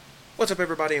What's up,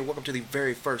 everybody, and welcome to the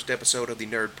very first episode of the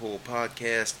Nerdpool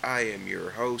podcast. I am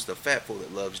your host, the fat fool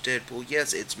that loves Deadpool.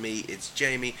 Yes, it's me, it's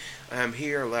Jamie. I'm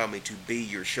here. Allow me to be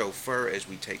your chauffeur as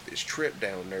we take this trip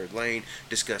down Nerd Lane,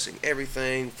 discussing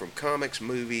everything from comics,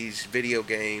 movies, video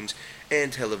games,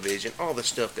 and television, all the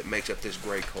stuff that makes up this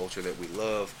great culture that we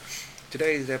love.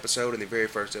 Today's episode, in the very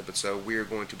first episode, we are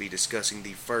going to be discussing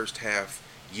the first half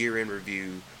year in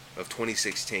review of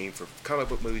 2016 for comic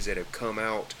book movies that have come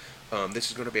out.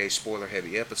 This is going to be a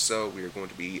spoiler-heavy episode. We are going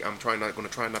to be. I'm going to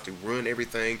try not to ruin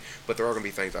everything, but there are going to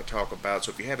be things I talk about.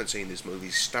 So if you haven't seen these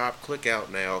movies, stop, click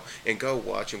out now, and go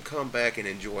watch them. Come back and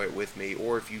enjoy it with me.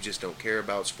 Or if you just don't care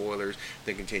about spoilers,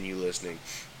 then continue listening.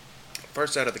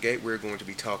 First out of the gate, we're going to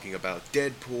be talking about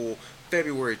Deadpool.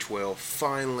 February 12th.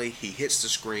 Finally, he hits the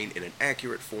screen in an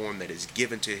accurate form that is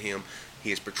given to him.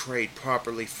 He is portrayed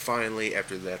properly, finally,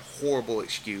 after that horrible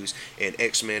excuse in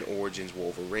X-Men Origins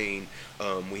Wolverine.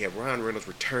 We have Ryan Reynolds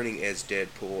returning as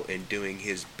Deadpool and doing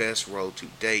his best role to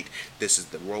date. This is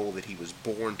the role that he was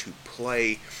born to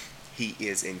play. He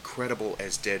is incredible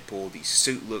as Deadpool. The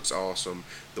suit looks awesome.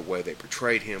 The way they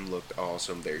portrayed him looked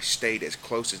awesome. They stayed as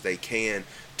close as they can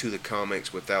to the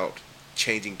comics without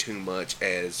changing too much,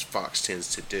 as Fox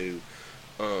tends to do.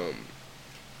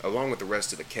 Along with the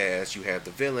rest of the cast, you have the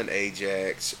villain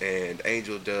Ajax and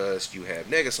Angel Dust. You have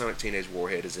Negasonic Teenage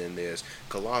Warhead is in this.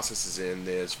 Colossus is in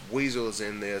this. Weasel is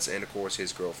in this. And, of course,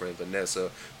 his girlfriend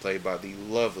Vanessa, played by the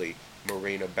lovely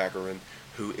Marina Baccarin,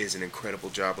 who is an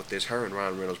incredible job with this. Her and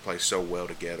Ryan Reynolds play so well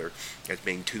together as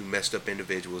being two messed up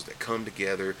individuals that come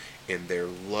together in their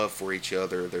love for each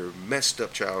other, their messed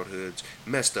up childhoods,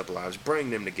 messed up lives,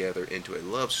 bring them together into a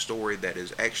love story that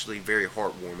is actually very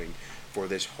heartwarming for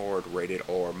this hard rated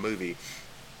R movie.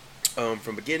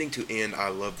 From beginning to end, I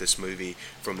love this movie.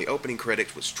 From the opening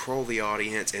credits, which troll the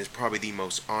audience, and it's probably the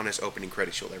most honest opening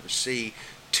credits you'll ever see,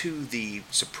 to the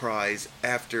surprise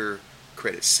after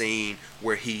credit scene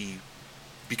where he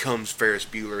becomes Ferris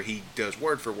Bueller. He does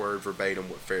word for word, verbatim,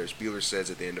 what Ferris Bueller says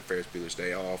at the end of Ferris Bueller's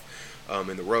Day Off,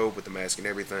 in the robe with the mask and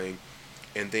everything.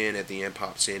 And then at the end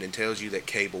pops in and tells you that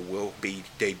Cable will be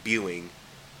debuting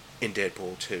in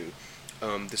Deadpool 2.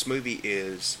 This movie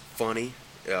is funny.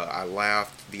 I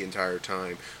laughed the entire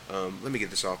time. Let me get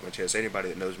this off my chest. Anybody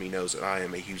that knows me knows that I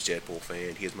am a huge Deadpool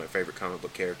fan. He is my favorite comic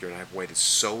book character, and I've waited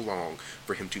so long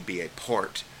for him to be a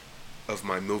part of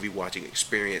my movie watching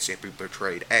experience and be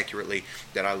portrayed accurately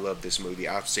that I love this movie.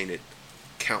 I've seen it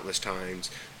countless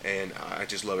times, and I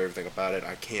just love everything about it.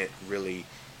 I can't really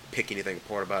pick anything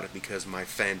apart about it because my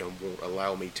fandom won't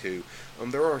allow me to.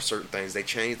 There are certain things they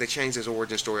changed. They changed his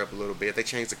origin story up a little bit. They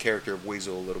changed the character of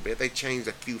Weasel a little bit. They changed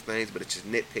a few things, but it's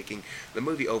just nitpicking. The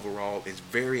movie overall is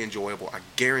very enjoyable. I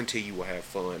guarantee you will have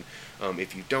fun.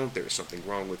 If you don't, there's something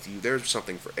wrong with you. There's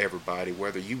something for everybody.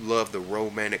 Whether you love the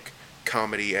romantic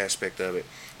comedy aspect of it,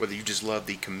 whether you just love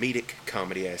the comedic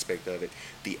comedy aspect of it,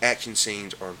 the action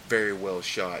scenes are very well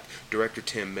shot. Director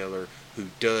Tim Miller, who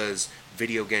does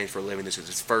video games for a living, this is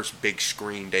his first big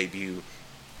screen debut,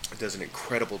 does an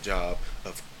incredible job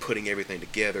of putting everything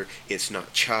together. It's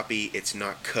not choppy, it's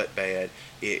not cut bad,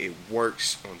 it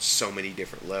works on so many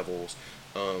different levels,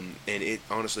 and it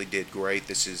honestly did great.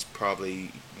 This is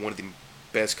probably one of the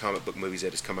best comic book movies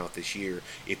that has come out this year,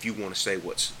 if you want to say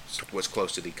what's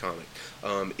close to the comic.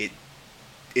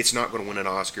 It's not going to win an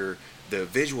Oscar. The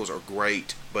visuals are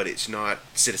great, but it's not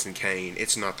Citizen Kane.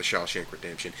 It's not The Shawshank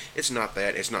Redemption. It's not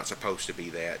that. It's not supposed to be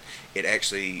that. It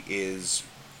actually is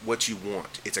what you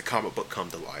want. It's a comic book come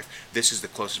to life. This is the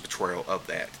closest portrayal of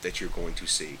that you're going to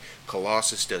see.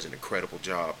 Colossus does an incredible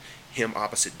job. Him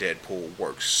opposite Deadpool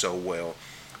works so well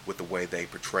with the way they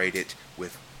portrayed it,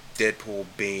 with Deadpool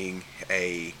being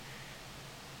the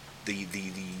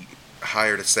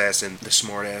hired assassin, the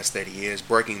smartass that he is,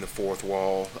 breaking the fourth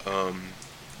wall,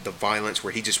 the violence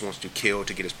where he just wants to kill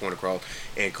to get his point across,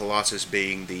 and Colossus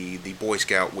being the Boy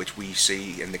Scout, which we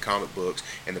see in the comic books,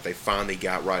 and that they finally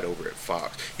got right over at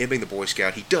Fox. Him being the Boy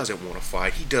Scout, he doesn't want to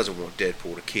fight, he doesn't want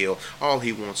Deadpool to kill. All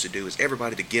he wants to do is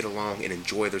everybody to get along and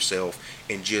enjoy themselves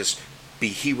and just be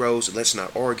heroes. Let's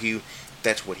not argue.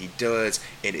 That's what he does,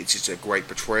 and it's just a great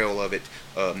portrayal of it.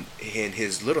 And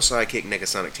his little sidekick,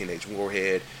 Negasonic Teenage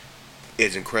Warhead,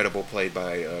 is incredible, played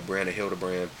by Brianna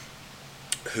Hildebrand,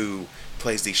 who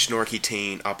plays the snarky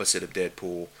teen opposite of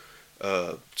Deadpool.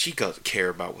 She doesn't care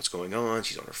about what's going on.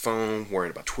 She's on her phone,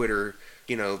 worrying about Twitter.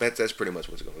 You know, that's pretty much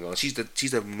what's going on. She's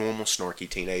a normal snarky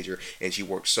teenager, and she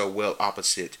works so well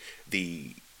opposite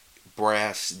the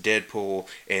brass Deadpool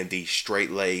and the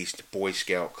straight-laced Boy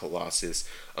Scout Colossus.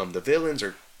 The villains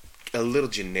are a little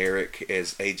generic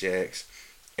as Ajax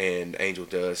and Angel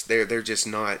Dust. They're just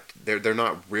not they're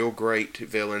not real great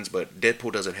villains, but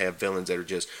Deadpool doesn't have villains that are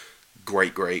just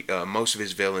great. Most of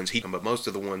his villains, but most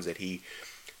of the ones that he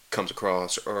comes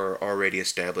across are already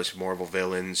established Marvel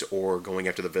villains or going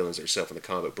after the villains themselves in the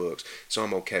comic books. So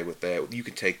I'm okay with that. You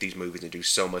can take these movies and do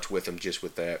so much with them just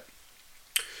with that.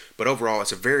 But overall,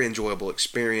 it's a very enjoyable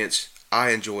experience.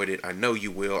 I enjoyed it. I know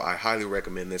you will. I highly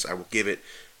recommend this. I give it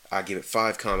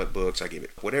 5 comic books. I give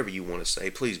it whatever you want to say.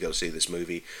 Please go see this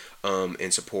movie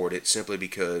and support it simply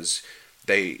because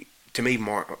to me,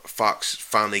 Fox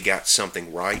finally got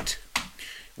something right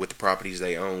with the properties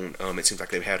they own. It seems like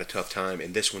they've had a tough time,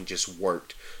 and this one just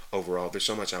worked overall. There's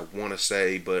so much I want to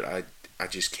say, but I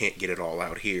just can't get it all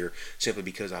out here simply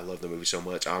because I love the movie so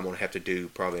much. I'm gonna have to do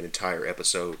probably an entire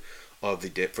episode of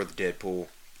for the Deadpool,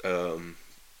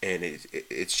 and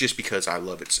it's just because I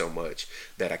love it so much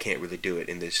that I can't really do it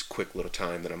in this quick little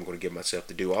time that I'm going to give myself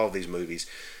to do all these movies.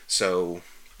 So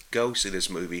go see this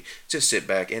movie. Just sit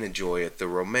back and enjoy it. The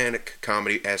romantic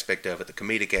comedy aspect of it, the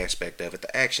comedic aspect of it,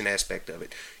 the action aspect of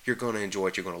it. You're going to enjoy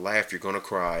it. You're going to laugh. You're going to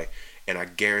cry. And I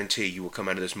guarantee you will come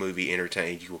out of this movie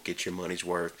entertained. You will get your money's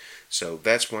worth. So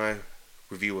that's my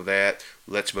review of that.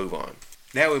 Let's move on.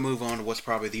 Now we move on to what's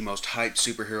probably the most hyped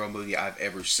superhero movie I've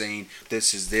ever seen.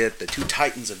 This is it. The two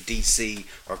titans of DC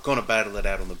are going to battle it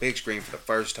out on the big screen for the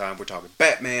first time. We're talking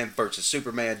Batman versus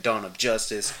Superman, Dawn of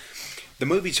Justice. The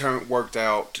movie worked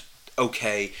out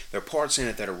okay. There are parts in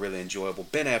it that are really enjoyable.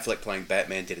 Ben Affleck playing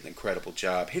Batman did an incredible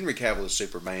job. Henry Cavill as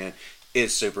Superman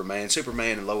is Superman.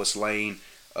 Superman and Lois Lane,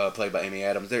 played by Amy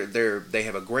Adams, they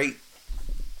have a great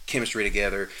chemistry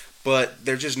together. But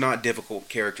they're just not difficult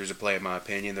characters to play, in my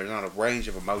opinion. There's not a range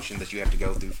of emotion that you have to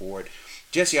go through for it.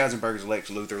 Jesse Eisenberg is Lex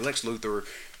Luthor. Lex Luthor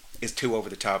is too over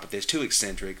the top with this, too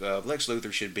eccentric. Lex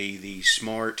Luthor should be the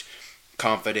smart,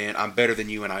 confident, I'm better than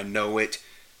you and I know it,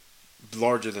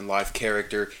 larger-than-life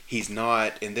character. He's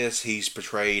not. In this, he's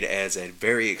portrayed as a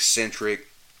very eccentric,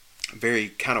 very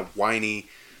kind of whiny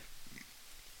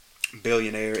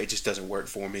billionaire. It just doesn't work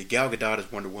for me. Gal Gadot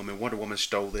is Wonder Woman. Wonder Woman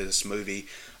stole this movie.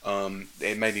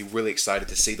 It made me really excited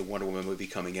to see the Wonder Woman movie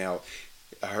coming out.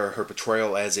 Her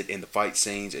portrayal as it in the fight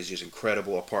scenes is just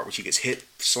incredible. A part where she gets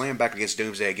slammed back against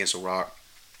Doomsday against a rock,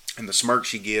 and the smirk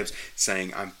she gives,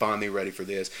 saying, "I'm finally ready for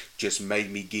this," just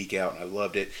made me geek out, and I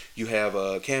loved it. You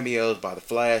have cameos by The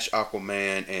Flash,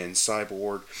 Aquaman, and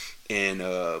Cyborg, and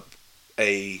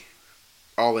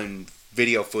all in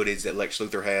video footage that Lex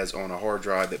Luthor has on a hard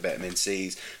drive that Batman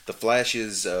sees. The Flash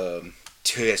has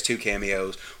 2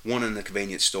 cameos, one in the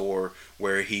convenience store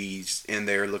where he's in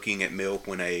there looking at milk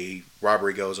when a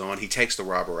robbery goes on. He takes the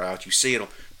robber out. You see it on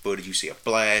footage. You see a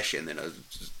flash and then a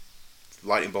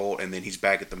lightning bolt, and then he's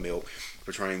back at the milk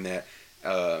portraying that.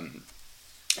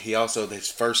 He also,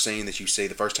 his first scene that you see,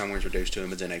 the first time we're introduced to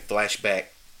him, is in a flashback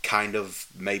kind of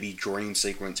maybe dream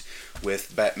sequence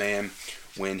with Batman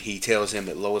when he tells him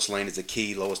that Lois Lane is the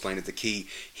key.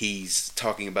 He's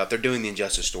talking about, they're doing the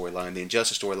Injustice storyline. The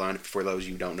Injustice storyline, for those of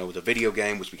you who don't know, is a video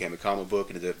game which became a comic book,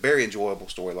 and it's a very enjoyable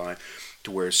storyline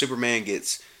to where Superman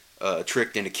gets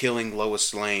tricked into killing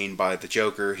Lois Lane by the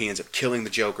Joker. He ends up killing the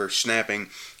Joker, snapping,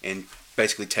 and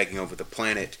basically taking over the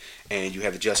planet, and you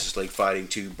have the Justice League fighting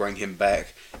to bring him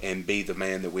back and be the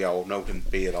man that we all know him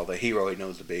to be, and all the hero he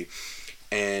knows to be.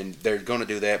 And they're going to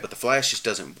do that, but the Flash just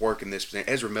doesn't work in this.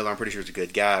 Ezra Miller, I'm pretty sure, is a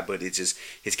good guy, but it's just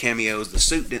his cameos. The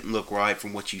suit didn't look right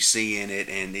from what you see in it,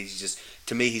 and he's just,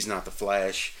 to me, he's not the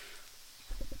Flash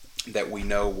that we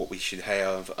know what we should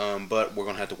have. But we're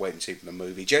going to have to wait and see from the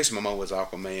movie. Jason Momoa is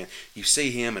Aquaman. You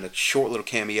see him in a short little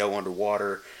cameo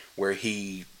underwater where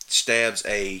he stabs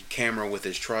a camera with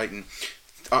his trident.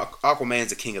 Aquaman's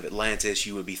the king of Atlantis.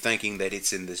 You would be thinking that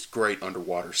it's in this great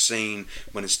underwater scene,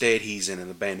 but instead he's in an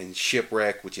abandoned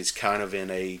shipwreck, which is kind of in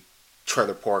a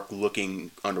trailer park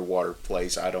looking underwater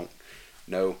place. I don't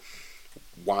know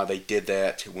why they did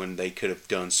that when they could have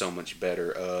done so much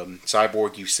better.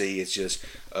 Cyborg, you see, it's just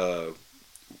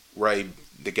Ray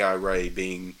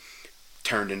being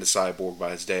turned into Cyborg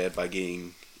by his dad by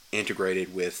getting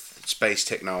integrated with space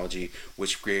technology,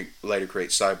 which later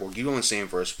creates Cyborg. You only see him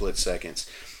for a split seconds.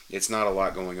 It's not a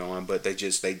lot going on, but they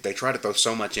try to throw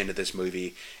so much into this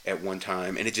movie at one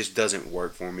time, and it just doesn't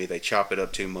work for me. They chop it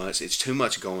up too much. It's too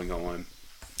much going on.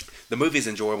 The movie is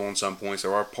enjoyable on some points.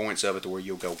 There are points of it to where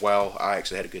you'll go, wow, I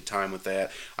actually had a good time with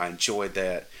that. I enjoyed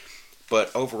that.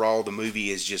 But overall, the movie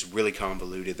is just really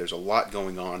convoluted. There's a lot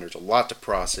going on. There's a lot to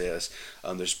process.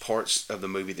 There's parts of the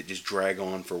movie that just drag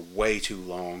on for way too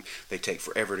long. They take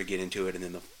forever to get into it. And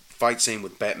then the fight scene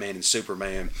with Batman and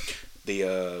Superman,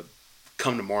 the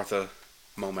come to Martha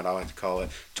moment, I like to call it,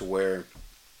 to where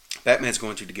Batman's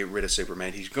going to get rid of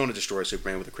Superman. He's going to destroy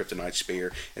Superman with a kryptonite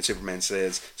spear. And Superman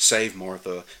says, "Save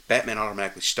Martha." Batman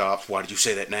automatically stops. "Why did you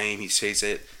say that name?" He says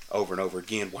it over and over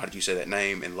again. "Why did you say that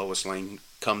name?" And Lois Lane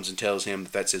comes and tells him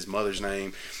that that's his mother's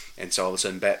name. And so all of a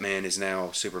sudden, Batman is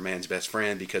now Superman's best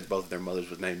friend because both of their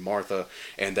mothers were named Martha.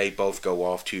 And they both go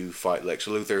off to fight Lex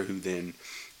Luthor, who then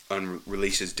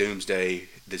releases Doomsday,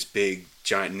 this big,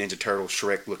 giant Ninja Turtle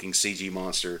Shrek-looking CG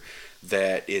monster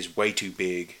that is way too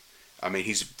big. I mean,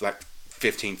 he's like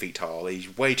 15 feet tall.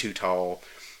 He's way too tall,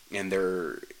 and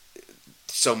there's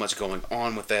so much going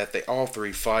on with that. They all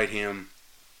three fight him.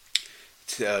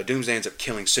 Doomsday ends up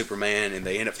killing Superman, and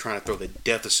they end up trying to throw the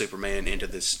death of Superman into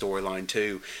this storyline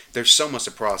too. There's so much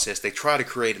to process. They try to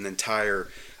create an entire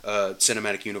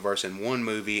cinematic universe in one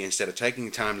movie instead of taking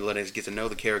the time to let us get to know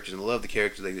the characters and love the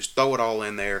characters. They just throw it all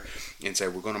in there and say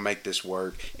we're going to make this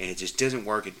work, and it just doesn't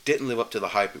work. It didn't live up to the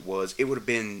hype it was. It would have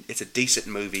been. It's a decent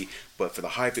movie, but for the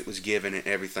hype it was given and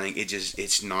everything,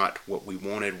 it's not what we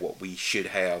wanted, what we should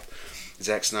have.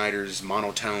 Zack Snyder's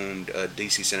monotoned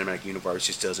DC Cinematic Universe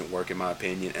just doesn't work in my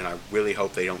opinion, and I really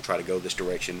hope they don't try to go this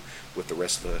direction with the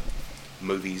rest of the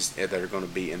movies that are going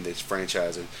to be in this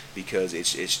franchise, because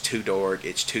it's too dark,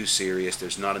 it's too serious,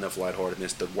 there's not enough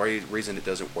lightheartedness. The reason it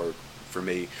doesn't work for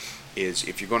me is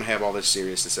if you're going to have all this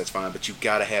seriousness, that's fine, but you've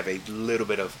got to have a little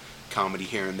bit of comedy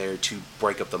here and there to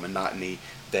break up the monotony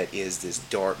that is this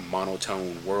dark,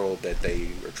 monotone world that they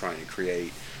are trying to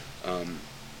create.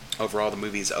 Overall, the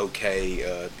movie is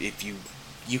okay. If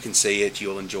you can see it,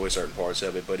 you'll enjoy certain parts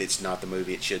of it, but it's not the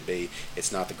movie it should be.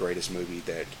 It's not the greatest movie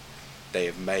that they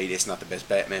have made. It's not the best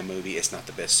Batman movie. It's not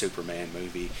the best Superman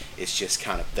movie. It's just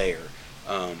kind of there.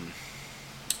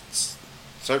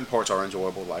 Certain parts are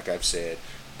enjoyable, like I've said,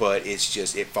 but it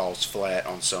falls flat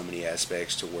on so many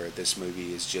aspects to where this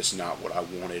movie is just not what I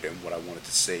wanted and what I wanted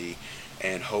to see.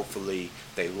 And hopefully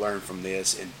they learn from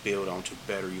this and build onto a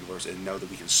better universe and know that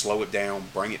we can slow it down,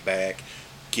 bring it back,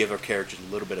 give our characters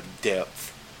a little bit of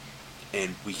depth,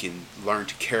 and we can learn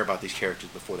to care about these characters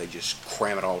before they just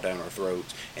cram it all down our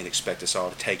throats and expect us all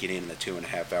to take it in a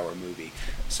 2.5 hour movie.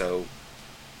 So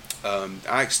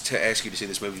I ask you to see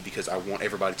this movie because I want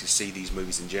everybody to see these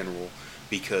movies in general,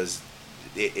 because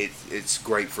it's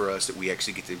great for us that we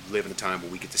actually get to live in a time where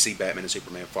we get to see Batman and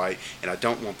Superman fight, and I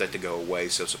don't want that to go away.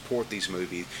 So support these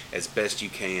movies as best you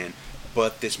can,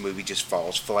 but this movie just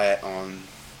falls flat on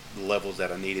the levels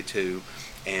that I needed to,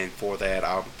 and for that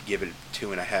I'll give it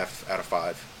 2.5 out of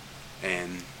 5,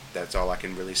 and that's all I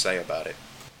can really say about it.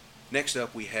 Next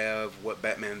up, we have what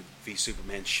Batman v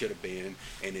Superman should have been,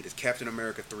 and it is Captain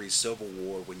America 3 Civil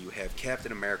War. When you have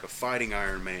Captain America fighting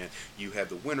Iron Man, you have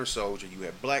the Winter Soldier, you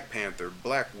have Black Panther,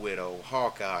 Black Widow,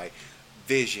 Hawkeye,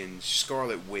 Vision,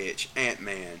 Scarlet Witch,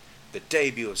 Ant-Man, the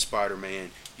debut of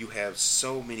Spider-Man. You have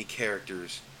so many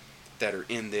characters that are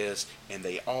in this, and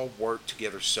they all work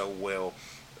together so well.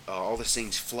 All the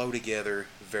scenes flow together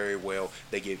very well.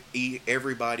 They give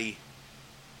everybody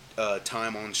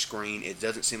time on screen. It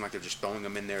doesn't seem like they're just throwing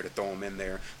them in there to throw them in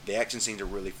there. The action scenes are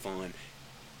really fun.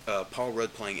 Paul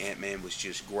Rudd playing Ant-Man was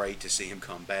just great to see him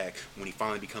come back when he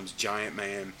finally becomes Giant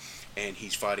Man, and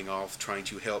he's fighting off, trying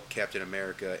to help Captain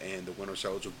America and the Winter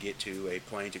Soldier get to a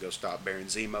plane to go stop Baron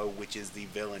Zemo, which is the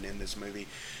villain in this movie.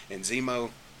 And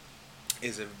Zemo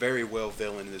is a very well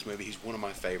villain in this movie. He's one of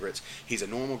my favorites. He's a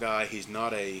normal guy. He's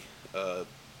not a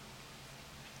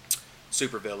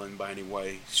super villain by any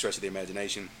way, stretch of the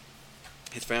imagination.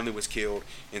 His family was killed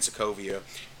in Sokovia,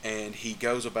 and he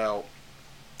goes about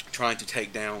trying to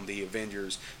take down the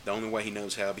Avengers the only way he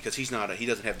knows how, because he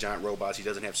doesn't have giant robots, he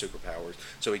doesn't have superpowers.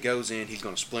 So he goes in, he's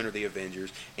going to splinter the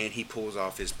Avengers, and he pulls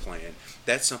off his plan.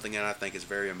 That's something that I think is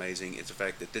very amazing. It's the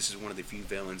fact that this is one of the few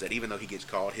villains that, even though he gets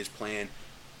caught, his plan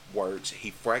works. He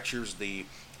fractures the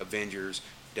Avengers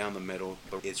down the middle,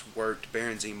 but it's worked.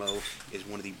 Baron Zemo is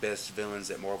one of the best villains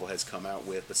that Marvel has come out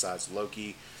with besides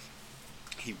Loki.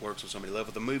 He works on so many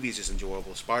levels. The movie is just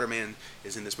enjoyable. Spider-Man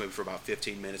is in this movie for about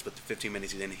 15 minutes, but the 15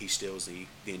 minutes he's in it, he steals the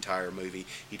entire movie.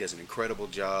 He does an incredible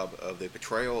job of the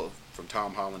portrayal from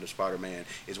Tom Holland of Spider-Man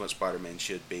is what Spider-Man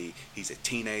should be. He's a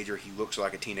teenager. He looks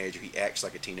like a teenager. He acts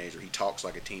like a teenager. He talks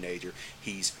like a teenager.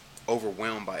 He's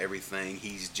overwhelmed by everything.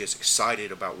 He's just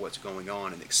excited about what's going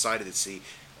on and excited to see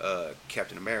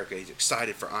Captain America. He's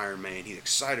excited for Iron Man. He's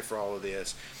excited for all of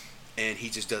this. And he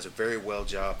just does a very well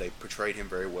job. They portrayed him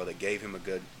very well. They gave him a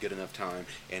good enough time,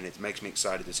 and it makes me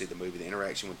excited to see the movie. The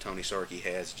interaction with Tony Stark he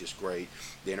has is just great.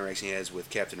 The interaction he has with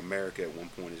Captain America at one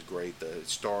point is great. There's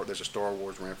a Star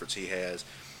Wars reference he has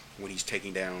when he's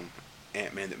taking down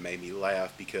Ant-Man that made me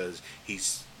laugh, because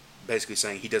he's basically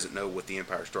saying he doesn't know what The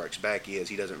Empire Strikes Back is.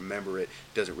 He doesn't remember it.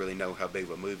 Doesn't really know how big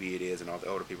of a movie it is. And all the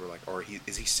older people are like,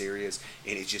 is he serious?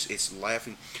 And it's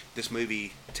laughing. This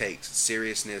movie takes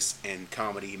seriousness and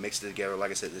comedy, mixes it together.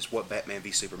 Like I said, it's what Batman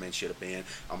v Superman should have been.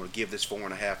 I'm gonna give this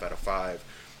 4.5 out of 5,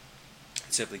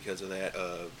 simply because of that.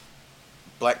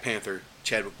 Black Panther,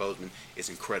 Chadwick Boseman, is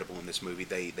incredible in this movie.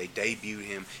 They debuted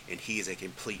him, and he is a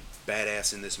complete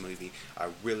badass in this movie. I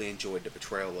really enjoyed the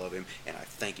portrayal of him, and I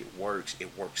think it works.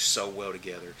 It works so well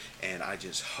together, and I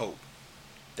just hope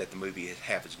that the movie is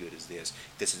half as good as this.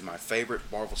 This is my favorite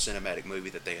Marvel Cinematic movie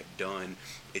that they have done.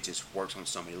 It just works on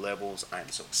so many levels. I am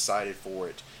so excited for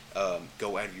it.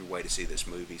 Go out of your way to see this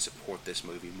movie. Support this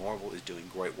movie. Marvel is doing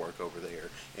great work over there,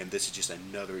 and this is just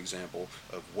another example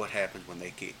of what happens when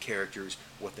they get characters,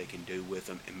 what they can do with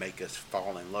them, and make us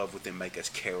fall in love with them, make us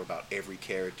care about every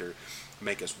character,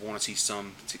 make us want to see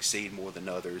some succeed more than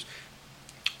others.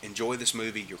 Enjoy this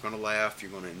movie. You're going to laugh.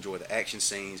 You're going to enjoy the action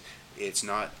scenes. It's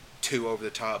not too over the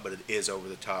top, but it is over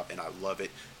the top, and I love it.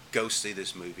 Go see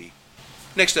this movie.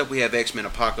 Next up, we have X-Men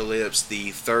Apocalypse, the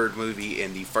third movie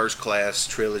in the First Class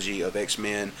trilogy of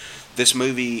X-Men. This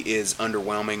movie is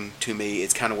underwhelming to me.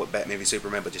 It's kind of what Batman v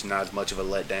Superman, but just not as much of a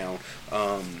letdown.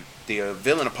 The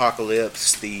villain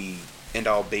Apocalypse, the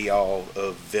end-all be-all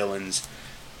of villains,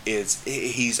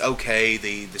 he's okay.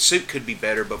 The suit could be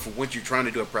better, but for what you're trying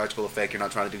to do a practical effect, you're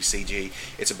not trying to do CG.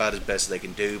 It's about as best as they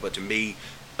can do. But to me,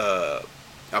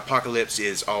 Apocalypse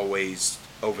is always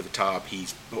over the top.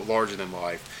 He's larger than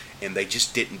life, and they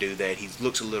just didn't do that. He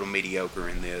looks a little mediocre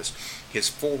in this. His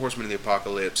four horsemen of the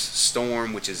apocalypse,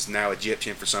 Storm, which is now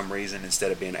Egyptian for some reason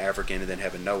instead of being African and then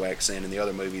having no accent in the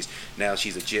other movies. Now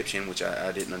she's Egyptian, which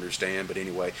I didn't understand. But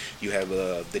anyway, you have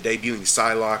the debuting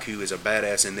Psylocke, who is a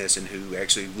badass in this and who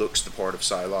actually looks the part of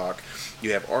Psylocke.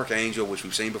 You have Archangel, which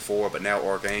we've seen before, but now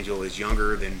Archangel is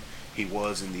younger than he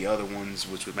was in the other ones,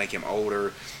 which would make him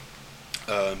older.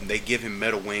 They give him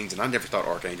metal wings, and I never thought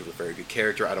Archangel was a very good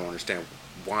character. I don't understand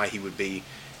why he would be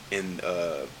in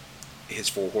his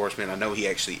Four Horsemen. I know he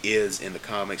actually is in the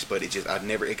comics, but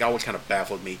it always kind of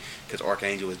baffled me because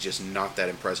Archangel is just not that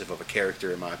impressive of a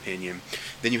character in my opinion.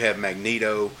 Then you have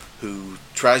Magneto, who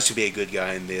tries to be a good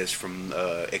guy in this from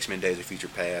X-Men Days of Future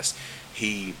Past.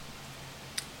 He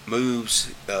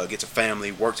moves, gets a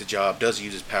family, works a job, doesn't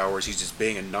use his powers. He's just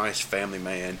being a nice family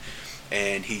man.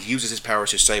 And he uses his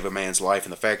powers to save a man's life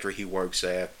in the factory he works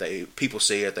at. People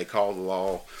see it, they call the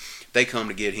law, they come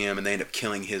to get him, and they end up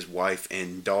killing his wife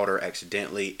and daughter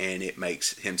accidentally, and it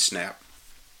makes him snap.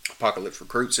 Apocalypse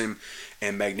recruits him,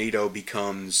 and Magneto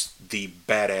becomes the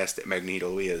badass that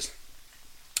Magneto is.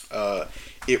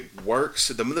 It works.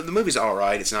 The movie's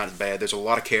alright, it's not as bad. There's a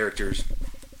lot of characters,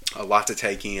 a lot to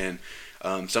take in.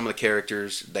 Some of the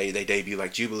characters, they debut,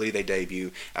 like Jubilee, they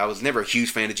debut. I was never a huge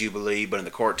fan of Jubilee, but in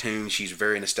the cartoon, she's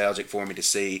very nostalgic for me to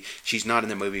see. She's not in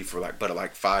the movie for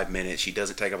like 5 minutes. She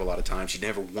doesn't take up a lot of time. She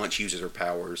never once uses her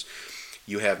powers.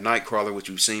 You have Nightcrawler, which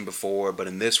we've seen before, but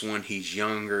in this one, he's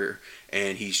younger,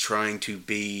 and he's trying to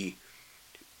be,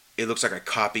 it looks like a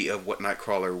copy of what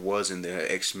Nightcrawler was in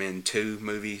the X-Men 2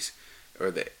 movies,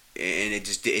 and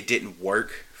it didn't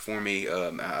work for me.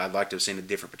 I'd like to have seen a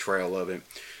different portrayal of it.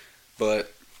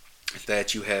 But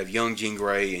that you have young Jean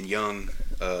Grey and young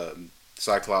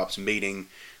Cyclops meeting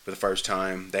for the first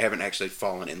time. They haven't actually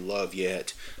fallen in love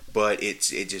yet, but it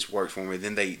just works for me.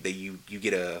 Then you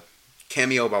get a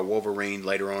cameo by Wolverine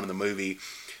later on in the movie,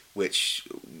 which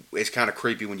is kind of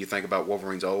creepy when you think about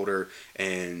Wolverine's older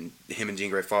and him and Jean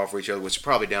Grey fall for each other, which is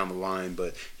probably down the line.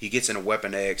 But he gets in a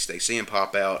Weapon X, they see him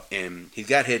pop out, and he's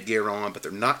got headgear on, but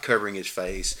they're not covering his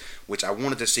face, which I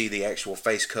wanted to see the actual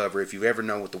face cover. If you ever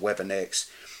know what the Weapon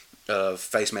X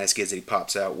face mask is that he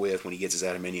pops out with when he gets his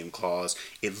adamantium claws,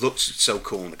 it looks so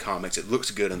cool in the comics. It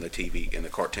looks good in the TV, in the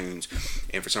cartoons,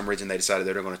 and for some reason they decided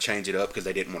they're going to change it up because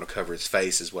they didn't want to cover his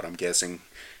face, is what I'm guessing.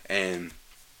 And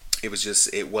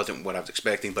it wasn't what I was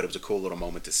expecting, but it was a cool little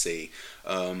moment to see.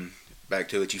 Back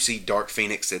to it, you see Dark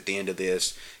Phoenix at the end of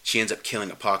this. She ends up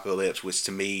killing Apocalypse, which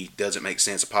to me doesn't make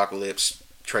sense. Apocalypse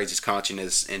trades his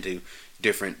consciousness into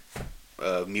different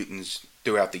mutants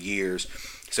throughout the years,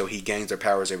 so he gains their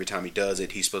powers every time he does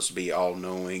it. He's supposed to be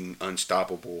all-knowing,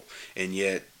 unstoppable, and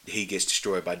yet he gets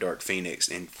destroyed by Dark Phoenix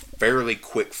in fairly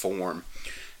quick form.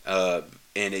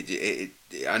 And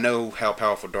I know how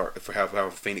powerful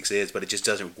Phoenix is, but it just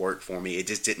doesn't work for me. It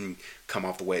just didn't come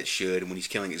off the way it should. And when he's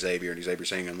killing Xavier, and Xavier's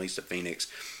saying "Unleash the Phoenix,"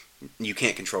 you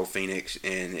can't control Phoenix,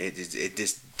 and it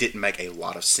just didn't make a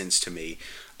lot of sense to me.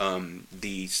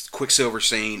 The Quicksilver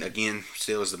scene, again,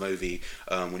 still is the movie.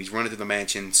 When he's running through the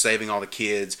mansion, saving all the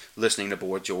kids, listening to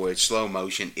Boy George, slow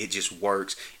motion, it just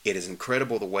works. It is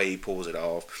incredible the way he pulls it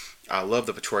off. I love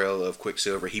the portrayal of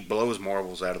Quicksilver. He blows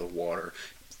marbles out of the water.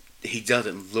 He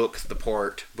doesn't look the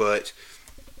part, but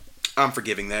I'm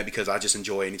forgiving that because I just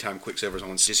enjoy anytime Quicksilver's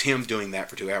on. It's just him doing that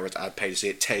for 2 hours. I'd pay to see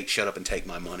it. Shut up and take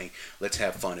my money. Let's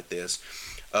have fun at this.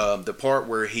 The part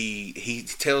where he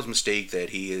tells Mystique that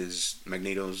he is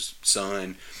Magneto's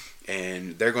son,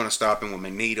 and they're going to stop him when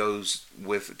Magneto's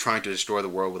with trying to destroy the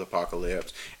world with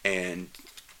Apocalypse, and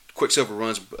Quicksilver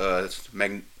runs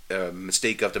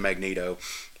Mystique up to Magneto,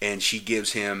 and she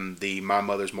gives him the "My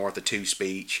Mother's Martha 2"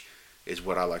 speech, is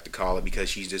what I like to call it, because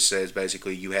she just says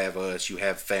basically, you have us, you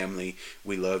have family,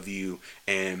 we love you,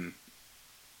 and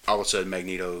all of a sudden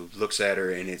Magneto looks at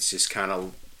her, and it's just kind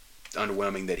of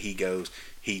underwhelming that he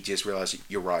just realized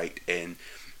you're right, and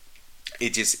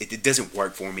it doesn't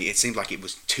work for me. It seems like it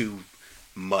was too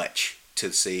much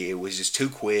to see. It was just too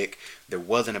quick. There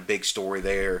wasn't a big story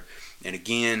there, and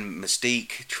again,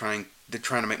 they're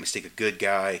trying to make Mystique a good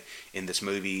guy in this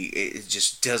movie. It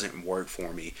just doesn't work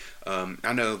for me.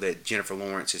 I know that Jennifer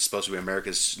Lawrence is supposed to be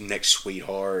America's next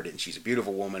sweetheart, and she's a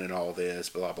beautiful woman and all this,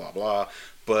 blah, blah, blah.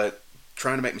 But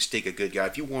trying to make Mystique a good guy,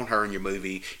 if you want her in your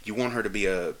movie, you want her to be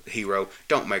a hero,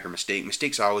 don't make her Mystique.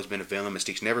 Mystique's always been a villain.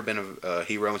 Mystique's never been a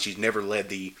hero, and she's never led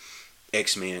the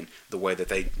X-Men the way that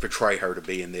they portray her to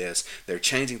be in this. They're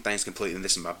changing things completely, and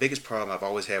this is my biggest problem I've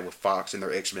always had with Fox and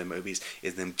their X-Men movies,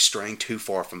 is them straying too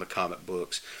far from the comic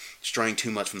books, straying too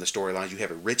much from the storylines. You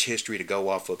have a rich history to go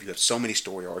off of. You have so many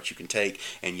story arcs you can take,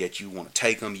 and yet you want to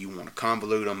take them, you want to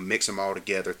convolute them, mix them all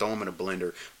together, throw them in a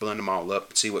blender, blend them all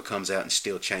up, see what comes out, and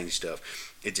still change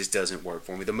stuff. It just doesn't work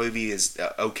for me. The movie is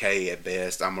okay at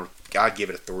best. I'd give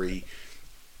it a 3,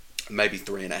 maybe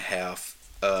 3.5.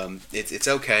 It's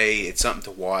okay. It's something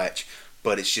to watch,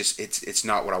 but it's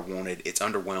not what I wanted. It's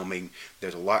underwhelming.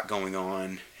 There's a lot going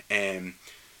on, and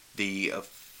the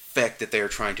effect that they're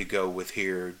trying to go with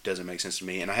here doesn't make sense to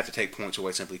me. And I have to take points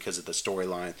away simply because of the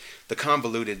storyline. The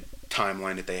convoluted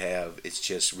timeline that they have is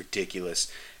just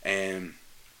ridiculous, and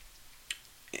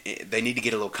they need to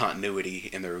get a little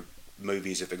continuity in their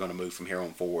movies if they're going to move from here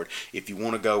on forward. If you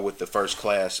want to go with the First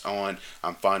Class on,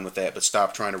 I'm fine with that, but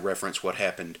stop trying to reference what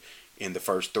happened in the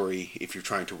first 3 if you're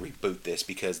trying to reboot this,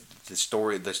 because the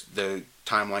story, the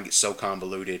timeline gets so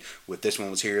convoluted with this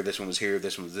one was here, this one was here,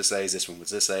 this one was this age, this one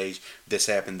was this age, this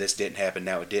happened, this didn't happen,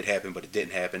 now it did happen, but it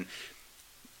didn't happen.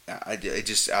 I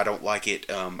don't like it.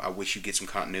 I wish you get some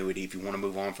continuity. If you want to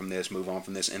move on from this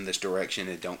in this direction,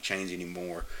 and don't change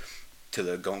anymore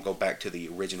don't go back to the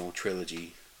original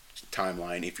trilogy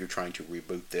timeline if you're trying to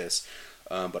reboot this.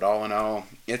 But all in all,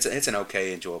 it's an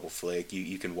okay, enjoyable flick.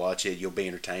 You can watch it. You'll be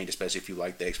entertained, especially if you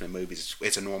like the X-Men movies.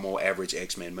 It's a normal, average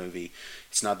X-Men movie.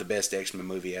 It's not the best X-Men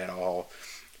movie at all,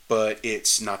 but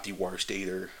it's not the worst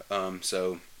either.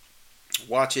 So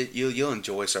watch it. You'll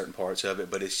enjoy certain parts of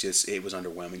it, but it was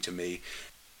underwhelming to me.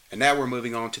 And now we're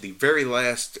moving on to the very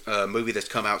last movie that's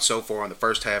come out so far in the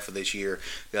first half of this year,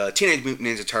 Teenage Mutant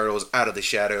Ninja Turtles: Out of the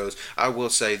Shadows. I will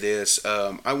say this,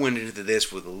 I went into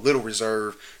this with a little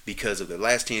reserve because of the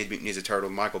last Teenage Mutant Ninja Turtle.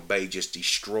 Michael Bay just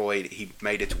destroyed. He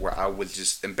made it to where I was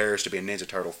just embarrassed to be a Ninja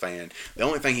Turtle fan. The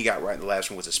only thing he got right in the last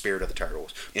one was the spirit of the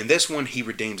Turtles. In this one, he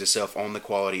redeems himself on the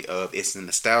quality of, it's the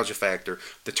nostalgia factor.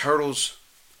 The Turtles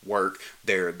work.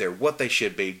 They're what they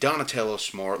should be. Donatello's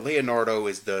smart. Leonardo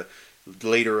is the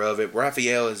leader of it.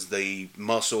 Raphael is the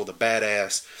muscle, the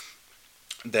badass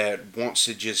that wants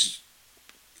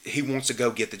to go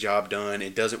get the job done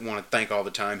and doesn't want to think all the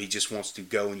time. He just wants to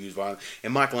go and use violence.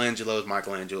 And Michelangelo is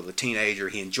Michelangelo, the teenager.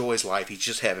 He enjoys life. He's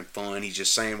just having fun. He's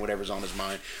just saying whatever's on his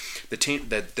mind. The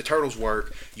Turtles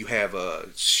work. You have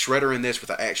Shredder in this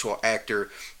with an actual actor.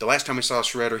 The last time we saw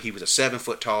Shredder, he was a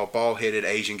 7-foot tall, bald-headed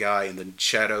Asian guy in the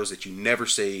shadows that you never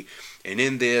see. And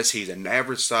in this, he's an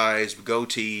average-sized,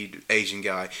 goateed Asian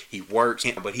guy. He works,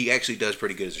 but he actually does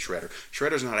pretty good as a Shredder.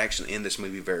 Shredder's not actually in this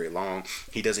movie very long.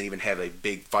 He doesn't even have a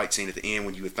big fight scene at the end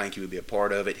when you would think he would be a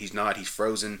part of it. He's not. He's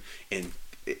frozen in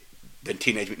the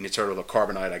Teenage Mutant Ninja Turtle, or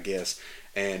carbonite, I guess,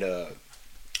 and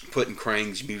put in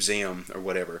Krang's museum or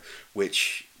whatever,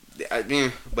 which...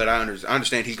 but I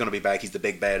understand he's going to be back. He's the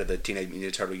big bad of the Teenage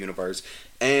Mutant Ninja Turtle universe,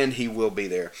 and he will be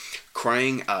there.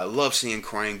 Krang, I love seeing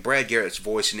Krang. Brad Garrett's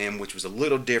voicing him, which was a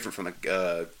little different from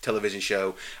the television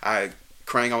show.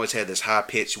 Krang always had this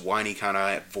high-pitched, whiny kind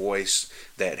of voice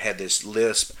that had this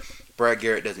lisp. Brad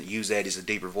Garrett doesn't use that. He's a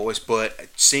deeper voice, but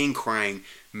seeing Krang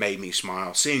made me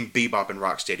smile. Seeing Bebop and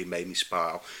Rocksteady made me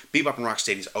smile. Bebop and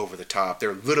Rocksteady's over the top.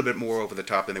 They're a little bit more over the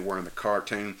top than they were in the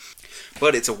cartoon,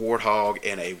 but it's a warthog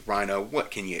and a rhino. What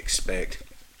can you expect?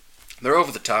 They're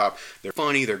over the top. They're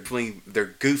funny. They're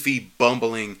goofy,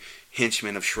 bumbling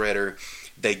henchmen of Shredder.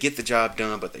 They get the job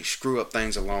done, but they screw up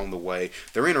things along the way.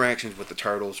 Their interactions with the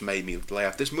Turtles made me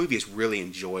laugh. This movie is really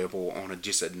enjoyable on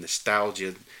just a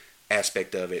nostalgia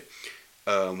aspect of it.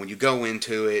 When you go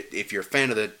into it, if you're a fan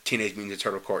of the Teenage Mutant Ninja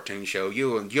Turtle cartoon show,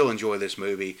 you'll enjoy this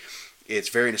movie. It's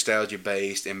very nostalgia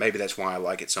based, and maybe that's why I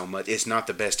like it so much. It's not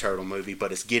the best turtle movie,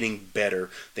 but it's getting better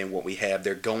than what we have.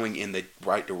 They're going in the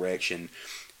right direction,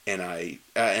 and I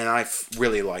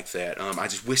really like that. I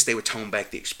just wish they would tone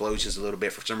back the explosions a little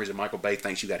bit. For some reason, Michael Bay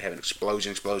thinks you got to have an explosion,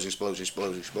 and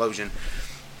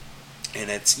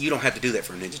you don't have to do that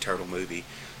for a Ninja Turtle movie.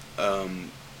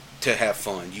 To have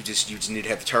fun, you just need to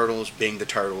have the turtles being the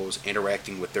turtles,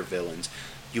 interacting with their villains.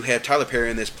 You have Tyler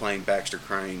Perry in this playing Baxter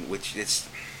Crane, which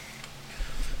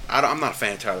I'm not a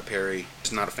fan of Tyler Perry.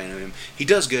 Just not a fan of him. He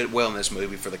does well in this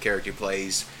movie for the character he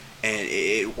plays, and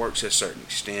it works to a certain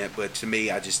extent. But to me,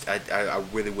 I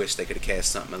really wish they could have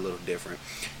cast something a little different.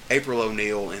 April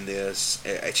O'Neil in this,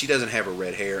 she doesn't have her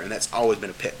red hair, and that's always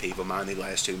been a pet peeve of mine in the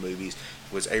last two movies.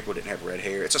 Was April didn't have red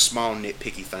hair. It's a small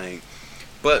nitpicky thing,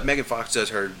 but Megan Fox does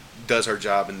her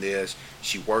job in this.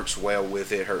 She works well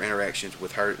with it. Her interactions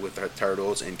with her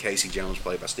turtles and Casey Jones,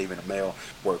 played by Stephen Amell,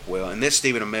 work well. And this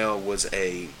Stephen Amell was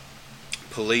a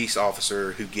police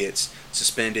officer who gets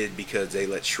suspended because they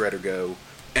let Shredder go.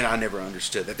 And I never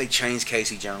understood that. They changed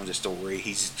Casey Jones' story.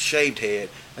 He's shaved head.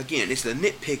 Again, it's the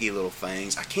nitpicky little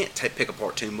things. I can't pick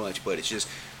apart too much, but it's just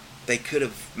they could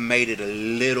have made it a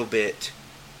little bit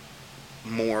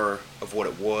more of what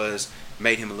it was.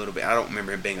 Made him a little bit. I don't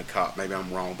remember him being a cop. Maybe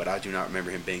I'm wrong, but I do not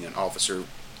remember him being an officer.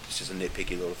 It's just a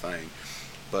nitpicky little thing.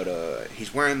 But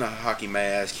he's wearing the hockey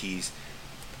mask. He's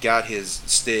got his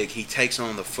stick. He takes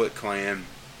on the Foot Clan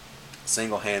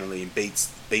single-handedly and beats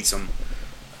them.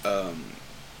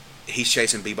 He's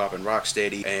chasing Bebop and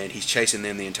Rocksteady, and he's chasing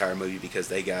them the entire movie because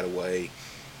they got away.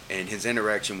 And his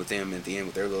interaction with them at the end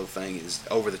with their little thing is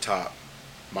over the top,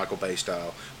 Michael Bay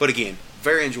style. But again,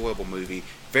 very enjoyable movie,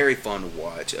 very fun to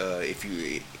watch. If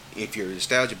you're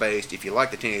nostalgia based, if you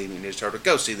like the Teenage Mutant Ninja Turtles,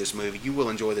 go see this movie. You will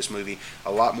enjoy this movie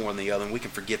a lot more than the other one. We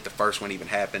can forget the first one even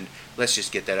happened. Let's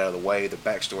just get that out of the way, the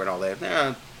backstory and all that.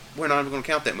 Nah, we're not even going to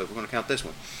count that movie. We're going to count this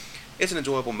one. It's an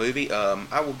enjoyable movie.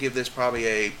 I will give this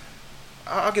probably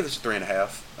I'll give this a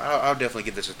 3.5. I'll definitely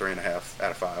give this a 3.5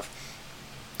 out of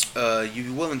 5.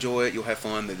 You will enjoy it. You'll have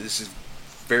fun. This is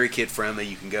very kid friendly.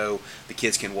 You can go. The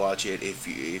kids can watch it.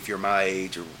 If you're my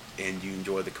age and you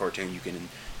enjoy the cartoon, you can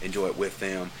enjoy it with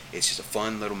them. It's just a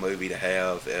fun little movie to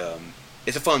have.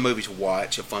 It's a fun movie to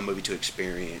watch. A fun movie to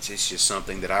experience. It's just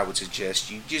something that I would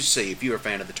suggest you just see. If you're a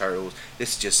fan of the Turtles,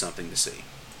 this is just something to see.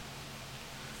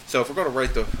 So if we're going to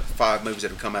rate the 5 movies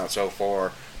that have come out so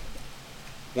far,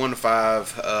 1 to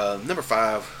 5. Number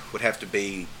 5 would have to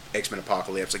be X-Men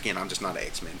Apocalypse. Again, I'm just not an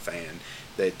X-Men fan.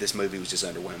 This movie was just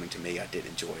underwhelming to me. I did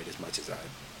enjoy it as much as I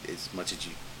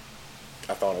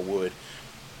thought I would.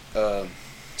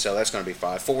 So that's going to be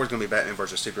 5. 4 is going to be Batman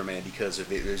vs Superman because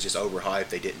of it was just overhyped.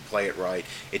 They didn't play it right.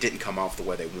 It didn't come off the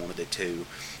way they wanted it to.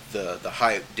 The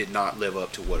hype did not live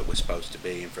up to what it was supposed to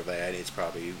be, and for that, it's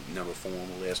probably number 4 on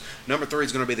the list. Number 3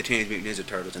 is going to be the Teenage Mutant Ninja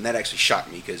Turtles, and that actually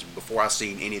shocked me because before I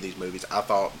seen any of these movies, I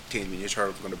thought Teenage Mutant Ninja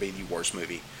Turtles was going to be the worst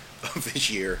movie of this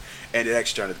year, and it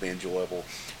actually turned out to be enjoyable.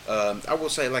 I will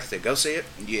say, like I said, go see it.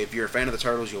 If you're a fan of the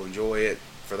Turtles, you'll enjoy it.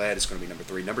 For that, it's going to be number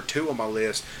 3. Number 2 on my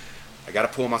list, I got to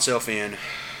pull myself in,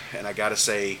 and I got to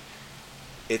say,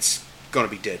 it's going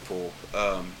to be Deadpool.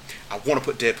 I want to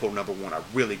put Deadpool number 1, I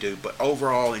really do, but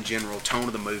overall, in general, tone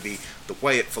of the movie, the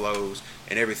way it flows,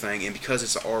 and everything, and because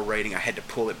it's an R rating, I had to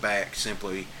pull it back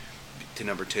simply to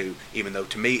number 2, even though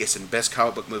to me it's the best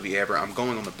comic book movie ever. I'm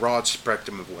going on the broad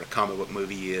spectrum of what a comic book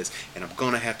movie is, and I'm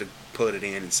going to have to put it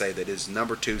in and say that it's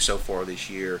number 2 so far this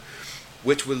year,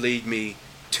 which would lead me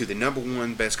to the number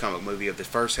 1 best comic movie of the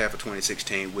first half of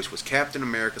 2016, which was Captain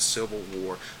America Civil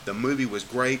War. The movie was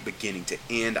great beginning to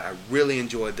end. I really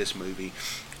enjoyed this movie.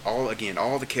 All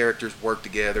the characters worked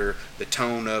together, the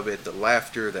tone of it, the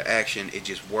laughter, the action, it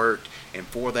just worked. And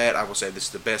for that, I will say this is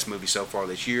the best movie so far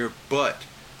this year, but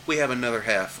we have another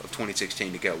half of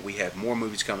 2016 to go. We have more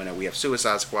movies coming out. We have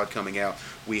Suicide Squad coming out.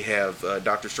 We have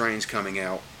Doctor Strange coming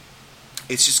out.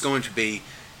 It's just going to be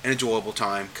an enjoyable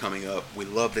time coming up. We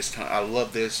love this time. I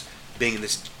love this being in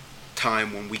this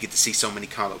time when we get to see so many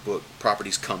comic book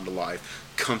properties come to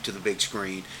life, come to the big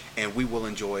screen, and we will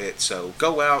enjoy it. So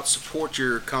go out, support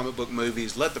your comic book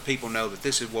movies, let the people know that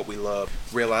this is what we love,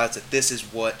 realize that this is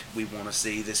what we want to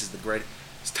see. This is the greatest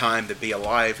time to be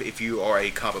alive if you are a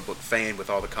comic book fan with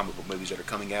all the comic book movies that are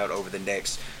coming out over the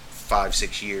next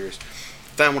 5-6 years.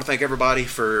 I want to thank everybody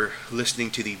for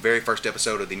listening to the very first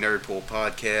episode of the Nerd Pool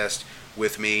podcast.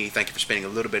 with me. Thank you for spending a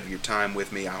little bit of your time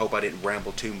with me. I hope I didn't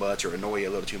ramble too much or annoy you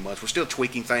a little too much. We're still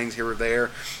tweaking things here or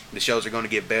there. The shows are going to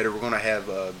get better. We're going to have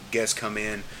guests come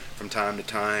in from time to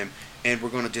time, and we're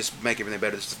going to just make everything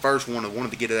better. This is the first one. I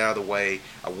wanted to get it out of the way.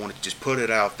 I wanted to just put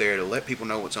it out there to let people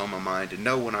know what's on my mind, to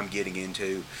know what I'm getting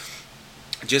into,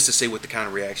 just to see what the kind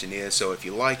of reaction is. So if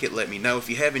you like it, let me know. If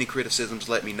you have any criticisms,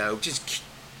 let me know. Just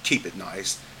keep it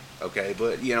nice, okay?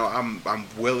 But I'm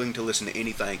willing to listen to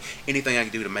anything I can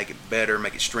do to make it better,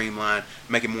 make it streamlined,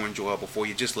 make it more enjoyable for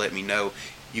you. Just let me know.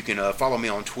 You can follow me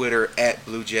on Twitter at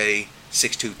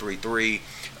BlueJ6233.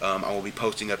 I will be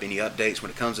posting up any updates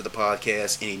when it comes to the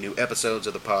podcast, any new episodes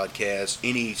of the podcast,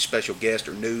 any special guest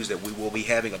or news that we will be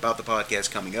having about the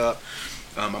podcast coming up.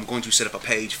 I'm going to set up a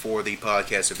page for the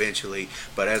podcast eventually,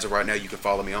 but as of right now, you can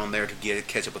follow me on there to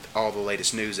catch up with all the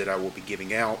latest news that I will be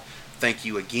giving out. Thank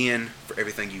you again for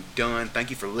everything you've done. Thank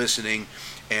you for listening,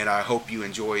 and I hope you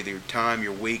enjoy your time,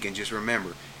 your week, and just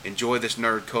remember, enjoy this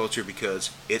nerd culture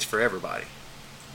because it's for everybody.